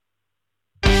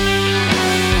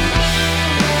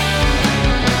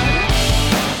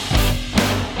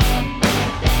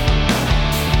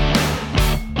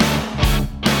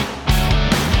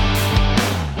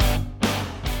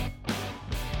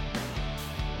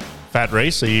Fat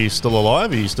Rhys, are you still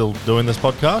alive? Are you still doing this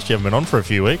podcast? You haven't been on for a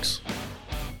few weeks.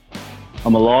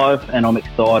 I'm alive and I'm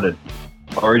excited.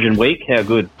 Origin week, how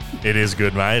good? It is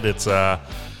good, mate. It's I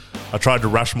tried to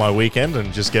rush my weekend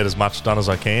and just get as much done as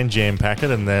I can, jam-pack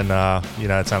it, and then,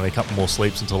 it's only a couple more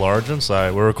sleeps until Origin.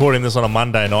 So we're recording this on a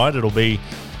Monday night. It'll be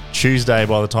Tuesday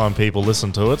by the time people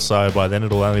listen to it, so by then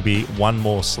it'll only be one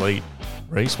more sleep.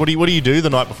 Rhys, what do you do the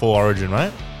night before Origin,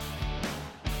 mate?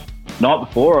 Night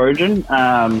before Origin,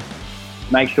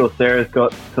 make sure Sarah's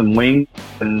got some wings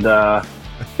and a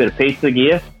bit of pizza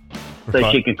gear so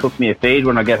she can cook me a feed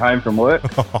when I get home from work.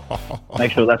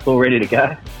 Make sure that's all ready to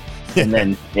go. Yeah. And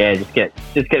then, just get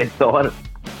excited.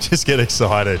 Just get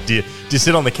excited. Do you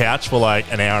sit on the couch for like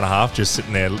an hour and a half just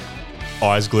sitting there,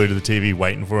 eyes glued to the TV,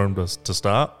 waiting for him to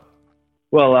start?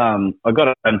 Well, I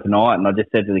got home tonight and I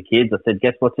just said to the kids, I said,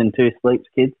 guess what's in 2 sleeps,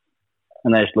 kids?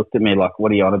 And they just looked at me like,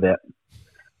 what are you on about?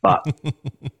 But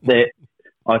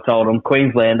I told them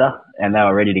Queenslander and they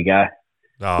were ready to go.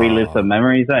 Oh, Relive some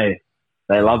memories. They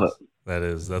love it.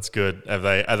 That's good.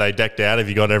 Are they decked out? Have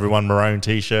you got everyone maroon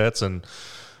T-shirts and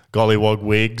gollywog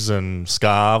wigs and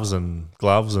scarves and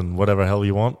gloves and whatever hell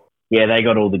you want? Yeah, they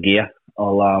got all the gear. They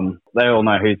all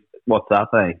know what's up,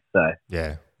 So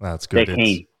yeah, that's good. They're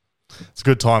keen. It's a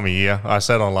good time of year. I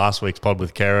said on last week's pod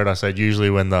with Carrot, I said usually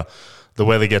when the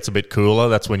weather gets a bit cooler,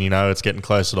 that's when you know it's getting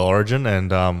closer to Origin,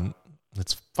 and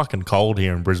it's fucking cold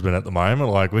here in Brisbane at the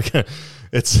moment. Like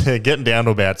it's getting down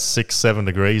to about 6-7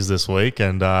 degrees this week,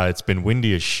 and it's been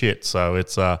windy as shit. So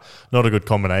it's not a good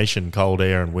combination, cold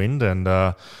air and wind. And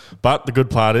but the good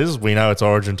part is we know it's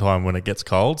Origin time when it gets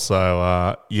cold.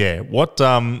 So what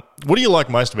do you like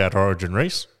most about Origin,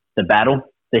 Rhys? The battle,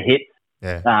 the hits.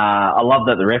 Yeah, I love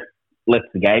that the ref lets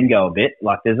the game go a bit.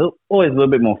 Like there's always a little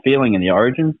bit more feeling in the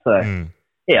Origin. So.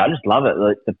 Yeah, I just love it.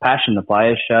 Like, the passion the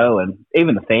players show and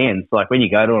even the fans. Like when you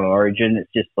go to an Origin,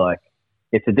 it's just like,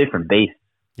 it's a different beast.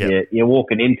 Yep. You're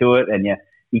walking into it and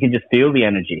you can just feel the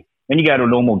energy. When you go to a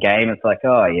normal game, it's like,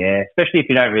 oh yeah, especially if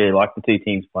you don't really like the 2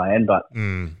 teams playing. But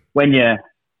when you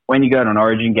go to an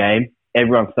Origin game,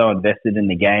 everyone's so invested in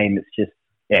the game. It's just,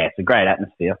 it's a great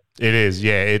atmosphere. It is,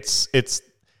 yeah. It's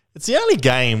the only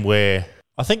game where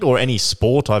I think, or any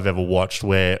sport I've ever watched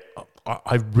where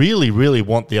I really, really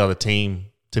want the other team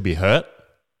to be hurt.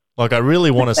 Like I really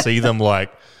want to see them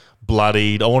like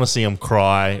bloodied. I want to see them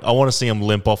cry. I want to see them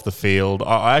limp off the field.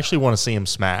 I actually want to see them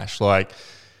smash. Like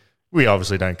we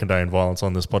obviously don't condone violence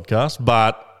on this podcast,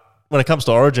 but when it comes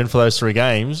to Origin for those 3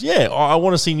 games, I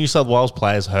want to see New South Wales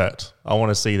players hurt. I want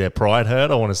to see their pride hurt.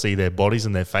 I want to see their bodies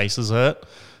and their faces hurt.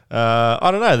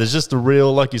 I don't know. There's just a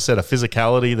real, like you said, a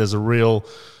physicality. There's a real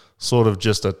sort of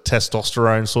just a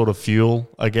testosterone sort of fuel,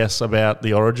 I guess, about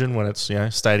the Origin when it's,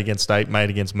 state against state,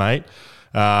 mate against mate.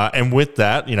 And with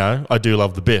that, I do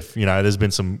love the biff. There's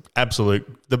been some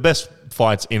the best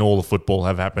fights in all of football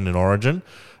have happened in Origin.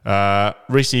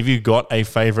 Rhys, have you got a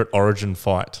favourite Origin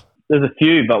fight? There's a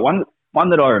few, but one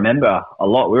that I remember a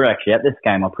lot, we were actually at this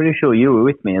game. I'm pretty sure you were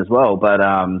with me as well, but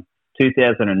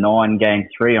 2009 Game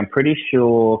 3, I'm pretty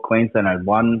sure Queensland had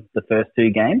won the first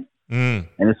 2 games. And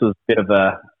this was a bit of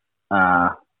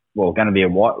going to be a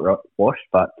whitewash,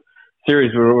 but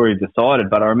series were already decided.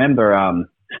 But I remember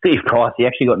Steve Price, he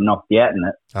actually got knocked out in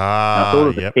it. I thought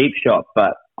it was a cheap shot,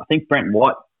 but I think Brent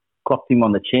White clocked him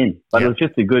on the chin. But it was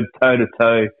just a good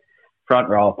toe-to-toe front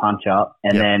roll punch up,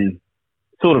 and then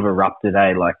sort of erupted.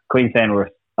 Like Queensland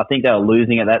I think they were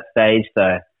losing at that stage,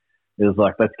 so it was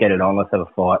like, let's get it on, let's have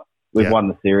a fight. We've won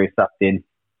the series, sucked in.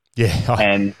 Yeah,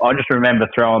 and I just remember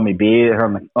throwing my beer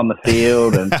on the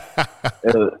field, and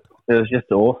it was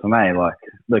just awesome, Like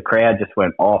the crowd just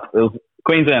went off. It was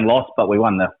Queensland lost, but we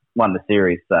won the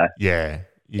series. So it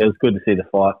was good to see the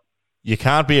fight. You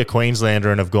can't be a Queenslander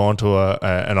and have gone to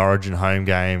an Origin home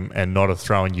game and not have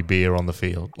thrown your beer on the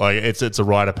field. Like it's a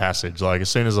rite of passage. Like as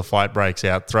soon as a fight breaks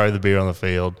out, throw the beer on the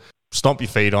field, stomp your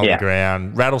feet on the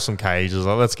ground, rattle some cages.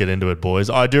 Like, let's get into it, boys.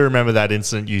 I do remember that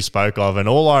incident you spoke of, and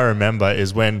all I remember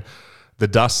is when the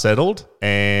dust settled,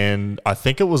 and I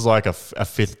think it was like a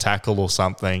 5th tackle or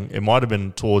something. It might have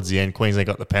been towards the end. Queensland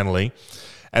got the penalty.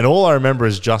 And all I remember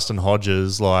is Justin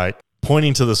Hodges, like,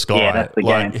 pointing to the sky. Yeah, that's the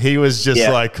like game. He was just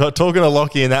like talking to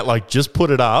Lockie and that, like, just put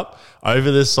it up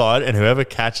over this side, and whoever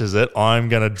catches it, I'm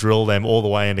going to drill them all the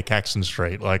way into Caxton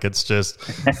Street. Like, it's just,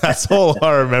 that's all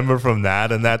I remember from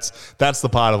that. And that's the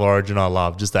part of Origin I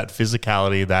love, just that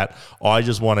physicality, that I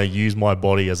just want to use my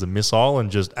body as a missile and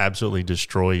just absolutely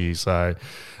destroy you. So,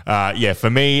 for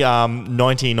me,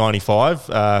 1995,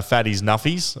 Fatty's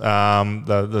Nuffies,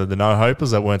 the no-hopers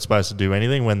that weren't supposed to do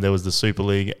anything when there was the Super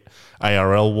League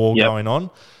ARL war going on.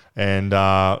 And,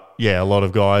 a lot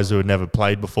of guys who had never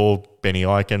played before, Benny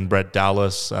Eichen, Brett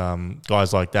Dallas,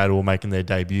 guys like that who were making their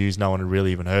debuts. No one had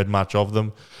really even heard much of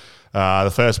them.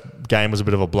 The first game was a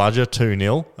bit of a bludger,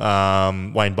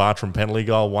 2-0. Wayne Bartram penalty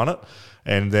goal won it.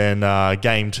 And then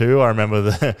game 2, I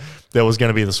remember there was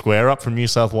going to be the square up from New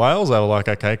South Wales. They were like,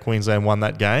 okay, Queensland won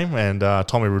that game. And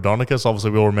Tommy Raudonikis, obviously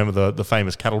we all remember the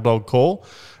famous cattle dog call.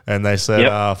 And they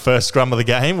said first scrum of the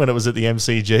game when it was at the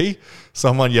MCG,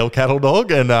 someone yelled cattle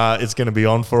dog, and it's going to be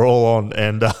on for all on.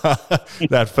 And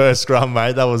that first scrum,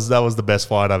 mate, that was the best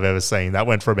fight I've ever seen. That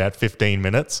went for about 15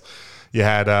 minutes. You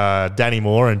had Danny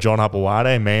Moore and John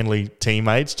Hapawade, Manly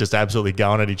teammates, just absolutely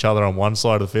going at each other on one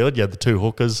side of the field. You had the two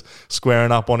hookers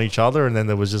squaring up on each other, and then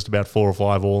there was just about 4 or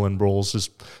 5 all-in brawls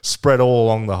just spread all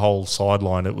along the whole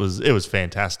sideline. It was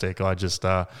fantastic. I just,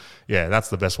 that's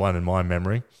the best one in my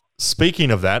memory. Speaking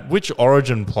of that, which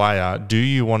Origin player do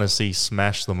you want to see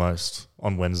smash the most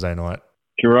on Wednesday night?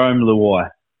 Jerome Luai.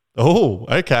 Oh,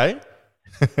 okay.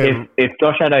 if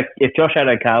Josh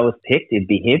Adokar was picked, it'd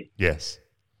be him. Yes.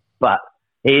 But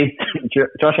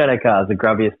Josh Adokar is the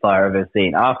grubbiest player I've ever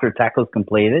seen. After a tackle's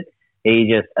completed,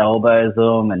 he just elbows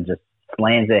them and just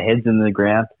slams their heads into the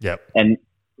ground. Yep. And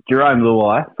Jerome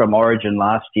Luai from Origin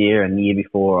last year and the year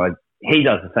before, he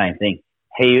does the same thing.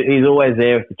 He's always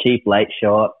there with the cheap late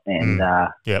shot, and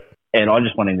and I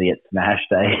just want him to get smashed.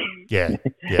 Yeah.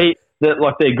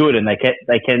 They're good, and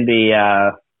they can be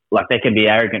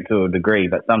arrogant to a degree,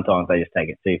 but sometimes they just take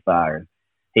it too far. And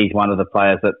he's one of the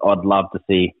players that I'd love to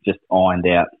see just ironed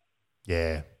out.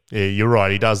 Yeah, you're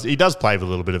right. He does play with a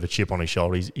little bit of a chip on his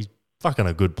shoulder. He's fucking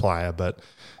a good player, but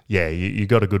yeah, you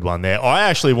got a good one there. I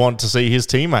actually want to see his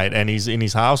teammate and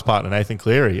his halves partner Nathan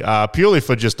Cleary, purely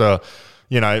for just for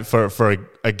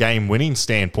a game-winning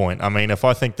standpoint. I mean, if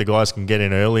I think the guys can get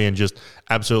in early and just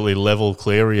absolutely level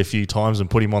Cleary a few times and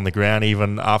put him on the ground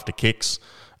even after kicks,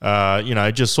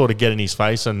 just sort of get in his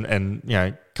face and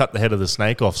cut the head of the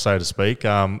snake off, so to speak,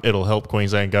 it'll help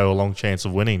Queensland go a long chance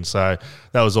of winning. So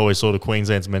that was always sort of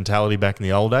Queensland's mentality back in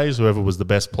the old days. Whoever was the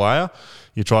best player,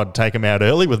 you tried to take them out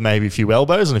early with maybe a few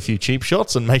elbows and a few cheap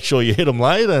shots and make sure you hit them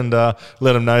late and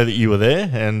let them know that you were there.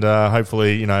 And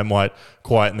hopefully, it might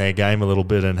quieten their game a little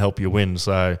bit and help you win.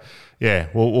 So, yeah,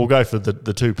 we'll go for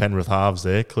the two Penrith halves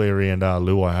there, Cleary and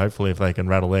Luai. Hopefully, if they can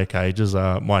rattle their cages,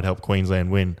 might help Queensland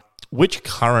win. Which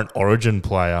current Origin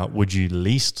player would you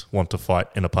least want to fight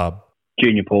in a pub?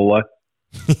 Junior Paulo.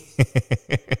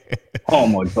 Oh,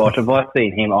 my gosh. If I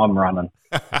seen him, I'm running.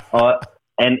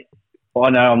 And I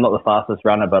know I'm not the fastest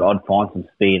runner, but I'd find some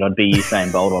speed. I'd be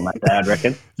Usain Bolt on that day, I'd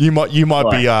reckon. You might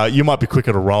be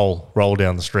quicker to roll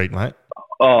down the street, mate.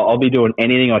 Oh, I'll be doing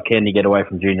anything I can to get away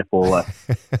from Junior Paulo.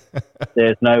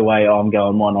 There's no way I'm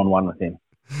going one-on-one with him.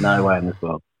 No way in this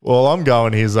world. Well, I'm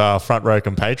going his front row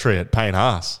compatriot, Payne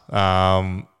Haas.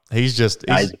 He's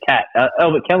a cat.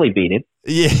 Albert Kelly beat him.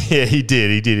 Yeah, he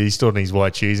did. He stood in his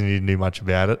white shoes and he didn't do much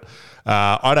about it.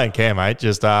 I don't care, mate.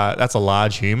 Just that's a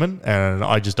large human, and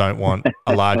I just don't want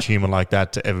a large human like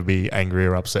that to ever be angry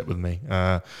or upset with me.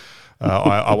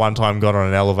 I one time got on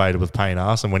an elevator with Payne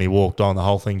Haas, and when he walked on, the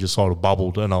whole thing just sort of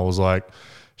bubbled, and I was like,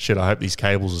 shit, I hope these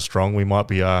cables are strong. We might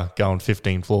be going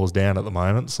 15 floors down at the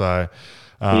moment, so...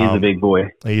 He's a big boy.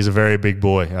 He's a very big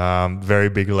boy, very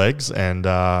big legs. And,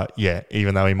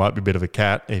 even though he might be a bit of a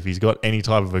cat, if he's got any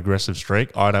type of aggressive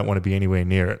streak, I don't want to be anywhere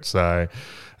near it. So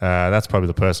that's probably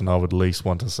the person I would least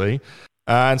want to see.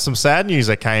 And some sad news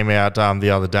that came out the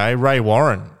other day, Ray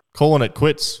Warren calling it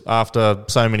quits after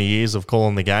so many years of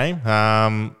calling the game.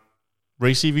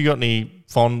 Rhys, have you got any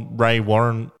fond Ray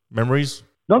Warren memories?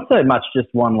 Not so much just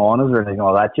one-liners or anything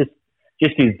like that,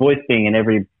 just his voice being in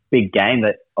every big game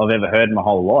that I've ever heard in my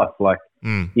whole life. Like,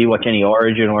 you watch any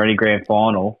Origin or any grand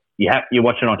final, you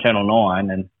watch it on Channel 9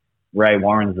 and Ray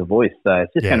Warren's the voice. So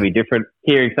it's just going to be different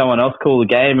hearing someone else call the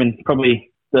game, and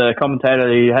probably the commentator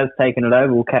who has taken it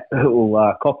over will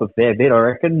cop a fair bit, I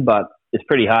reckon. But it's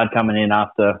pretty hard coming in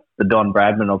after the Don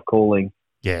Bradman of calling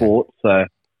sport. So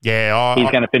he's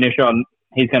going to finish on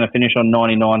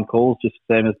 99 calls, just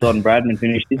the same as Don Bradman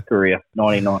finished his career,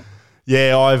 99.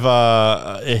 Yeah, I've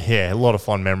a lot of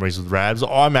fond memories with Rabs.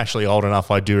 I'm actually old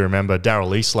enough, I do remember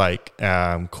Daryl Eastlake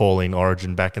calling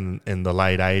Origin back in the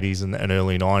late 80s and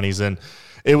early 90s, and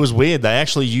it was weird. They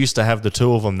actually used to have the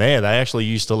two of them there. They actually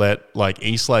used to let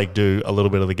Eastlake do a little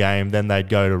bit of the game, then they'd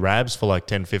go to Rabs for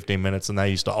 10, 15 minutes, and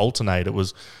they used to alternate. It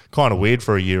was kind of weird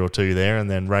for a year or two there, and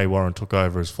then Ray Warren took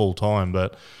over as full-time,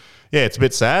 but... yeah, it's a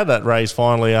bit sad that Ray's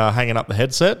finally hanging up the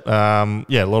headset. A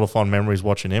lot of fond memories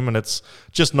watching him, and it's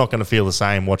just not going to feel the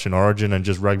same watching Origin and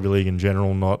just rugby league in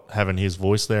general not having his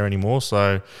voice there anymore.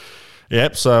 So,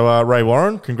 Ray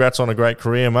Warren, congrats on a great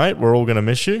career, mate. We're all going to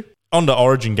miss you. On to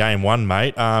Origin Game 1,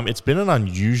 mate. It's been an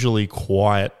unusually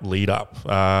quiet lead-up.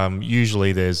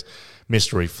 Usually there's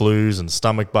mystery flus and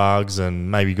stomach bugs,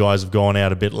 and maybe guys have gone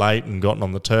out a bit late and gotten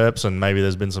on the terps, and maybe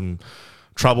there's been some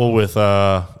trouble with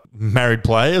married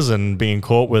players and being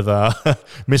caught with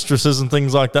mistresses and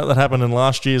things like that happened in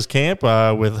last year's camp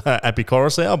with Appy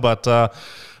Coruscant. But,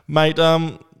 mate,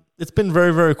 it's been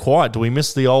very, very quiet. Do we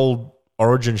miss the old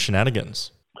Origin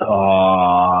shenanigans?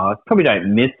 Oh, probably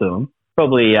don't miss them.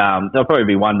 Probably there'll probably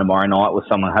be one tomorrow night where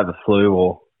someone has a flu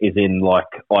or is in like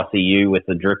ICU with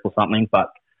a drip or something, but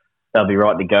they'll be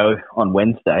right to go on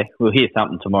Wednesday. We'll hear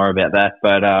something tomorrow about that.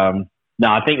 But no,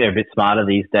 I think they're a bit smarter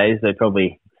these days. They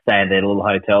probably stay in their little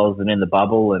hotels and in the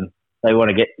bubble, and they want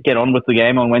to get on with the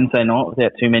game on Wednesday night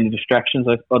without too many distractions,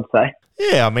 I'd say.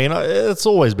 Yeah, I mean, it's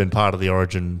always been part of the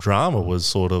Origin drama, was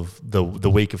sort of the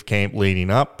week of camp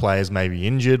leading up. Players may be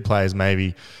injured, players may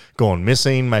be gone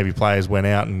missing, maybe players went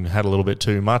out and had a little bit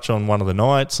too much on one of the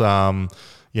nights.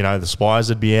 The spies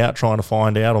would be out trying to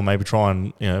find out, or maybe try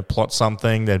and plot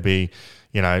something. There'd be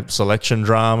selection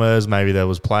dramas. Maybe there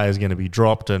was players going to be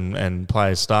dropped and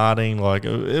players starting. Like,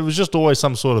 it was just always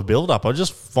some sort of build-up. I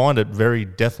just find it very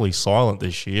deathly silent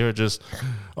this year.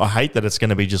 I hate that it's going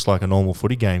to be just like a normal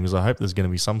footy game, because I hope there's going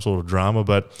to be some sort of drama.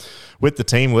 But with the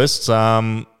team lists,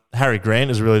 Harry Grant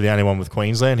is really the only one with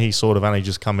Queensland. He's sort of only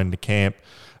just come into camp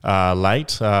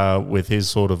late with his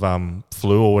sort of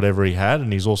flu or whatever he had,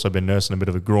 and he's also been nursing a bit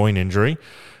of a groin injury.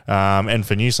 And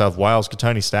for New South Wales,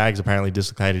 Tony Staggs apparently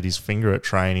dislocated his finger at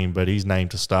training, but he's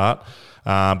named to start.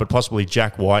 But possibly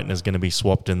Jack Whiten is going to be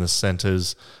swapped in the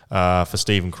centres for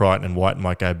Stephen Crichton, and Whiten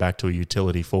might go back to a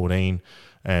utility 14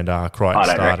 and Crichton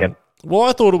starting. Well,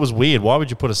 I thought it was weird. Why would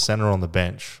you put a centre on the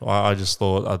bench? I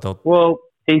thought. Well,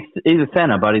 he's a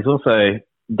centre, but he's also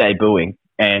debuting,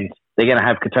 and they're going to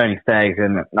have Tony Staggs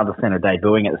and another centre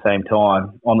debuting at the same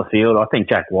time on the field. I think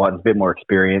Jack Whiten's a bit more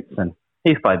experienced, and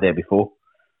he's played there before.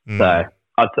 So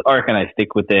I reckon they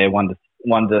stick with their 1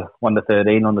 to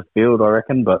 13 on the field, I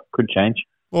reckon, but could change.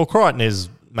 Well, Crichton is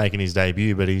making his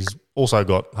debut, but he's also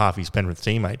got half his Penrith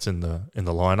teammates in the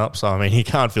lineup. So I mean, he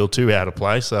can't feel too out of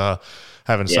place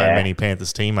having so many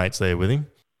Panthers teammates there with him.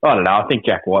 I don't know. I think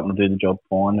Jack Whiten will do the job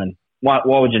fine. And why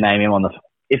would you name him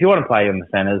if you want to play him in the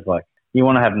centres? Like, you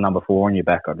want to have number 4 on your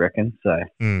back, I'd reckon. So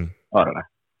I don't know.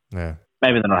 Yeah.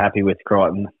 Maybe they're not happy with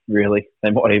Crichton, really. They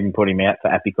might even put him out for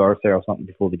Appy Coruscant or something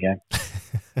before the game.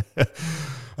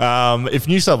 If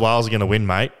New South Wales are going to win,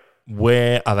 mate,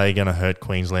 where are they going to hurt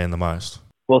Queensland the most?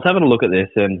 Well, let's have a look at this.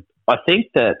 And I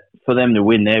think that for them to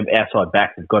win, their outside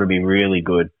backs have got to be really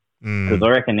good. Because I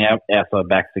reckon the outside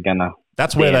backs are going to...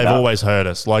 That's where they've always hurt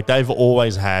us. Like, they've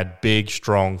always had big,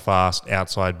 strong, fast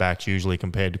outside backs, usually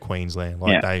compared to Queensland.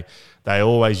 Like, they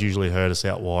always usually hurt us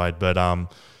out wide. But,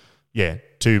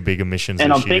 two big omissions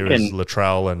this year is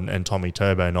Latrell and Tommy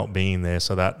Turbo not being there,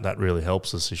 so that really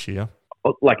helps us this year.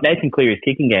 Like, Nathan Cleary's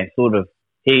kicking game, sort of,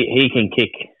 he can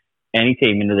kick any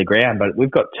team into the ground, but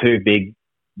we've got 2 big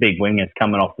wingers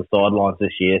coming off the sidelines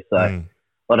this year, so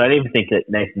I don't even think that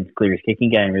Nathan Cleary's kicking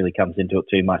game really comes into it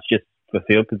too much, just for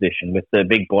field position. With the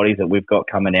big bodies that we've got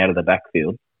coming out of the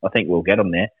backfield, I think we'll get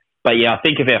them there. But yeah, I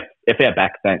think if our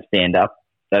backs don't stand up,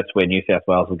 that's where New South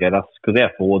Wales will get us, because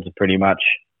our forwards are pretty much...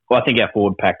 Well, I think our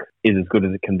forward pack is as good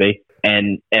as it can be.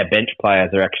 And our bench players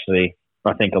are actually,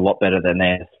 I think, a lot better than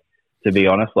theirs, to be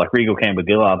honest. Like Regal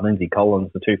Campbell-Gillard, Lindsay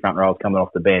Collins, the 2 front rows coming off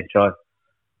the bench.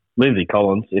 Lindsay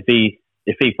Collins, if he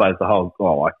plays the whole,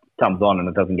 comes on and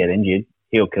it doesn't get injured,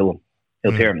 he'll kill him.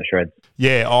 He'll tear him to shreds.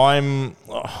 Yeah,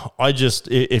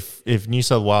 if New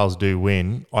South Wales do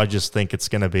win, I just think it's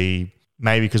going to be...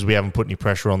 Maybe because we haven't put any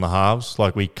pressure on the halves.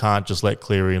 Like, we can't just let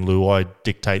Cleary and Luai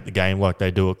dictate the game like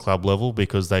they do at club level,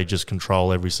 because they just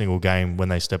control every single game when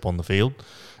they step on the field.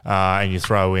 And you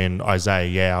throw in Isaiah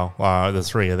Yao, the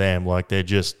 3 of them, like,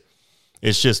 it's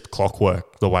just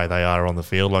clockwork the way they are on the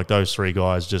field. Like, those 3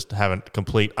 guys just have a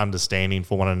complete understanding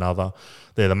for one another.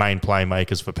 They're the main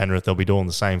playmakers for Penrith. They'll be doing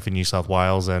the same for New South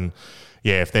Wales. And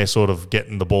yeah, if they're sort of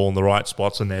getting the ball in the right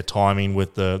spots and their timing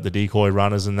with the decoy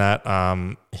runners and that,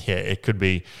 it could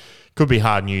be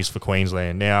hard news for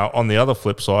Queensland. Now, on the other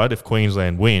flip side, if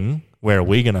Queensland win, where are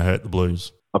we going to hurt the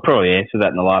Blues? I'll probably answer that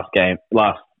in the last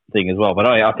thing as well. But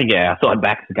I think our outside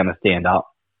backs are going to stand up.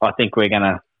 I think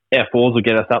our forwards will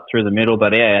get us up through the middle,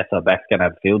 but our outside backs are going to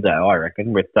have a field day, I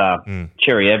reckon, with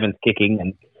Cherry Evans kicking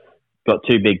and got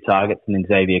 2 big targets in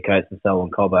Xavier Coates and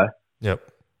Selwyn Cobbo. Yep.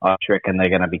 I reckon they're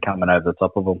going to be coming over the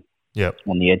top of them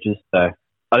on the edges. So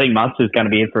I think Munster's going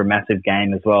to be in for a massive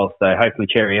game as well. So hopefully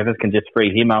Cherry Evans can just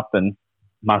free him up and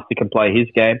Munster can play his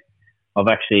game. I've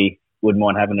actually wouldn't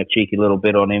mind having a cheeky little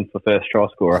bit on him for first try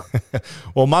scorer.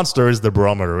 Well, Munster is the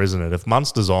barometer, isn't it? If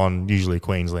Munster's on, usually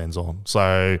Queensland's on.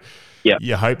 So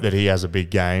you hope that he has a big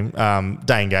game.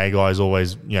 Dane Gagai's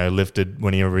always lifted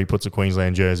whenever he puts a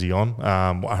Queensland jersey on.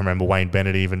 I remember Wayne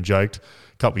Bennett even joked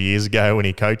a couple of years ago when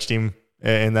he coached him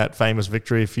in that famous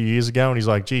victory a few years ago, and he's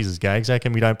like, Jesus, Gags, how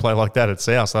come we don't play like that at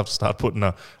South? I have to start putting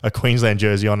a Queensland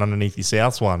jersey on underneath your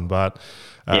Souths one. But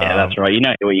that's right. You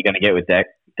know what you're going to get with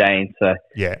Dane, so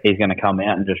he's going to come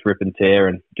out and just rip and tear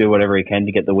and do whatever he can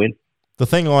to get the win. The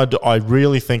thing I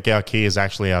really think our key is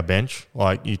actually our bench.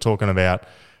 Like, you're talking about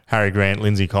Harry Grant,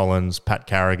 Lindsay Collins, Pat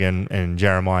Carrigan, and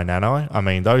Jeremiah Nanai. I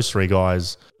mean, those three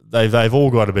guys, they've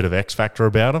all got a bit of X factor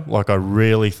about them. Like, I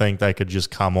really think they could just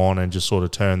come on and just sort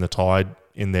of turn the tide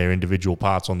in their individual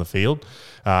parts on the field.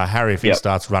 Harry, if he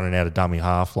starts running out of dummy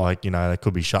half, they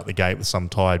could be shut the gate with some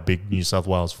tired big New South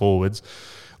Wales forwards.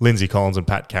 Lindsay Collins and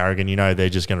Pat Carrigan, they're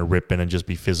just going to rip in and just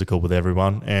be physical with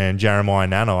everyone. And Jeremiah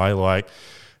Nanai,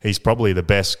 he's probably the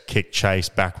best kick chase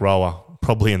back rower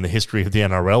probably in the history of the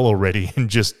NRL already in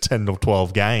just 10 or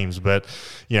 12 games. But,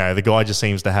 the guy just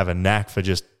seems to have a knack for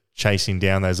just chasing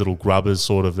down those little grubbers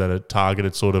sort of that are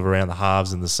targeted sort of around the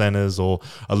halves and the centres, or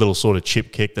a little sort of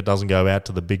chip kick that doesn't go out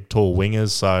to the big tall wingers.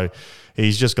 So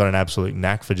he's just got an absolute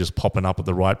knack for just popping up at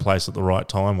the right place at the right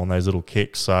time on those little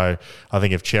kicks. So I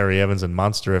think if Cherry Evans and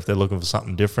Munster, if they're looking for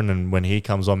something different, and when he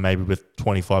comes on maybe with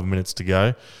 25 minutes to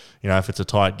go, if it's a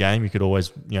tight game, you could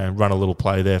always, run a little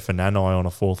play there for Nanai on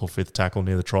a fourth or fifth tackle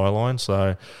near the try line.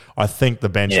 So I think the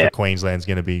bench for Queensland's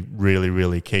going to be really,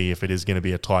 really key if it is going to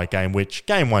be a tight game, which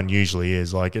game one usually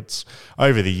is. Like, it's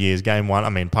over the years, game one,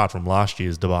 apart from last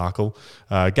year's debacle,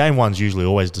 game one's usually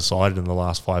always decided in the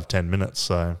last 5-10 minutes.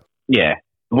 So yeah,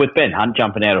 with Ben Hunt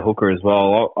jumping out of hooker as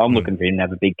well, I'm looking for him to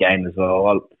have a big game as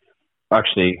well. I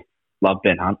actually love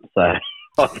Ben Hunt, so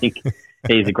I think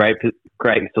he's a great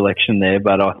selection there.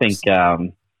 But I think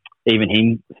even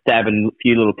him stabbing a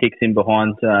few little kicks in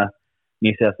behind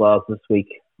New South Wales this week,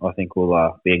 I think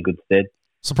will be in good stead.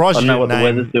 Surprised I don't know what the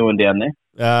weather's doing down there.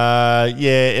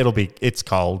 It's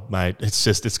cold, mate.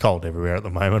 It's cold everywhere at the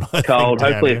moment. Cold.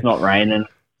 Hopefully it's not raining.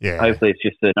 Yeah. Hopefully it's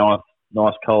just a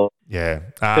nice cold. Yeah.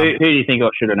 Who do you think I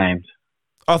should have named?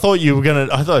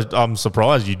 I'm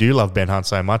surprised you do love Ben Hunt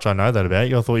so much. I know that about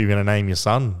you. I thought you were going to name your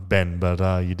son Ben,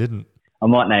 but you didn't. I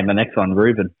might name the next one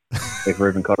Ruben, if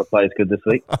Ruben Cotter plays good this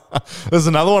week. There's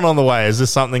another one on the way. Is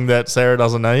this something that Sarah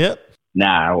doesn't know yet?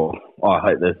 Nah, well, I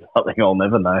hope there's something I'll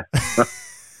never know.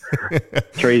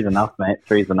 Three's enough, mate.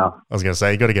 Three's enough. I was going to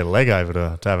say, you got to get a leg over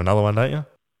to have another one, don't you?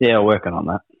 Yeah, working on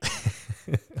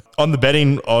that. On the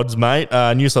betting odds, mate,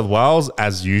 New South Wales,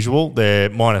 as usual,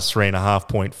 they're minus 3.5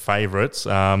 point favourites.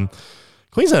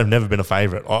 Queensland have never been a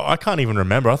favourite. I can't even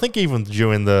remember. I think even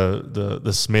during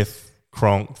the Smith,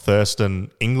 Cronk,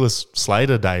 Thurston, Inglis,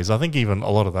 Slater days, I think even a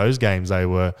lot of those games they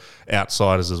were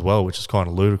outsiders as well, which is kind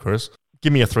of ludicrous.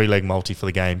 Give me a 3-leg multi for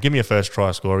the game. Give me a first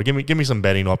try scorer. Give me some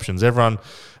betting options. Everyone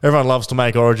loves to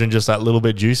make Origin just that little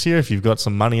bit juicier. If you've got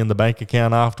some money in the bank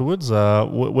account afterwards,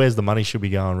 where's the money should be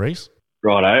going, Rhys?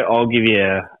 Righto, I'll give you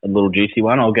a little juicy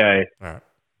one. I'll go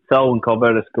Selwyn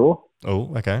Cobbo to score.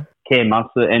 Oh, okay. Cam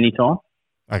Munster anytime.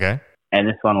 Okay. And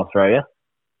this one I'll throw you.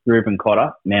 Ruben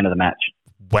Cotter, man of the match.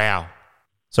 Wow.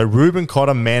 So Ruben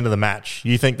Cotter, man of the match.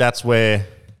 You think that's where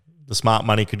the smart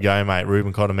money could go, mate?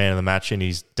 Ruben Cotter, man of the match in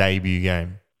his debut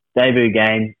game. Debut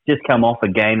game. Just come off a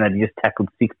game that he just tackled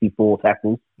 64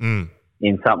 tackles in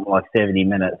something like 70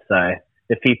 minutes. So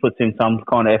if he puts in some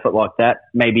kind of effort like that,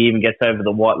 maybe even gets over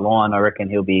the white line, I reckon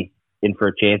he'll be in for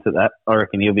a chance at that. I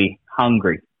reckon he'll be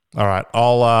hungry. All right.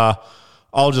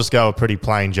 I'll just go a pretty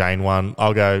plain Jane one.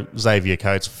 I'll go Xavier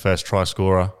Coates for first try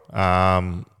scorer.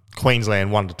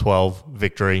 Queensland 1-12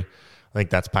 victory. I think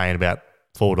that's paying about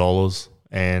 $4.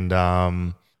 And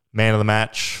man of the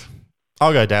match,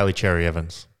 I'll go Daly Cherry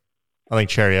Evans. I think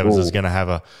Cherry Evans is going to have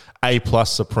a A+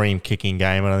 supreme kicking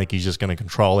game, and I think he's just going to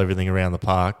control everything around the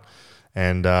park.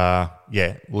 And,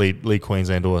 lead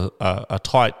Queensland to a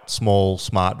tight, small,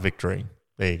 smart victory.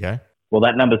 There you go. Well,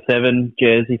 that number 7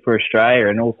 jersey for Australia,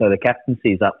 and also the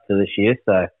captaincy is up to this year.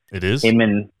 So it is. Him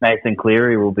and Nathan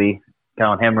Cleary will be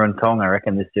going hammer and tong, I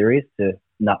reckon, this series to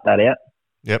nut that out.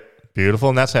 Yep. Beautiful,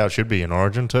 and that's how it should be in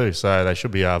Origin too. So they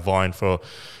should be vying for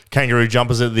kangaroo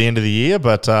jumpers at the end of the year.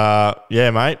 But,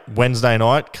 mate, Wednesday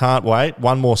night, can't wait.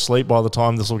 One more sleep by the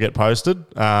time this will get posted.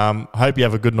 Hope you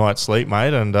have a good night's sleep,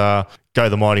 mate, and go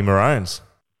the mighty Maroons.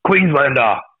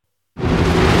 Queenslander.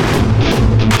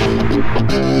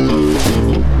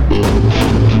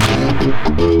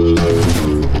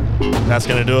 That's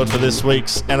going to do it for this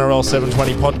week's NRL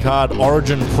 720 podcast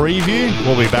Origin preview.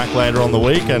 We'll be back later on the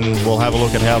week and we'll have a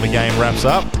look at how the game wraps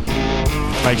up.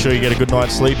 Make sure you get a good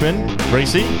night's sleep in.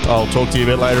 Rhys, I'll talk to you a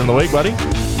bit later in the week, buddy.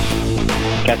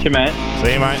 Catch you, mate.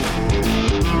 See you, mate.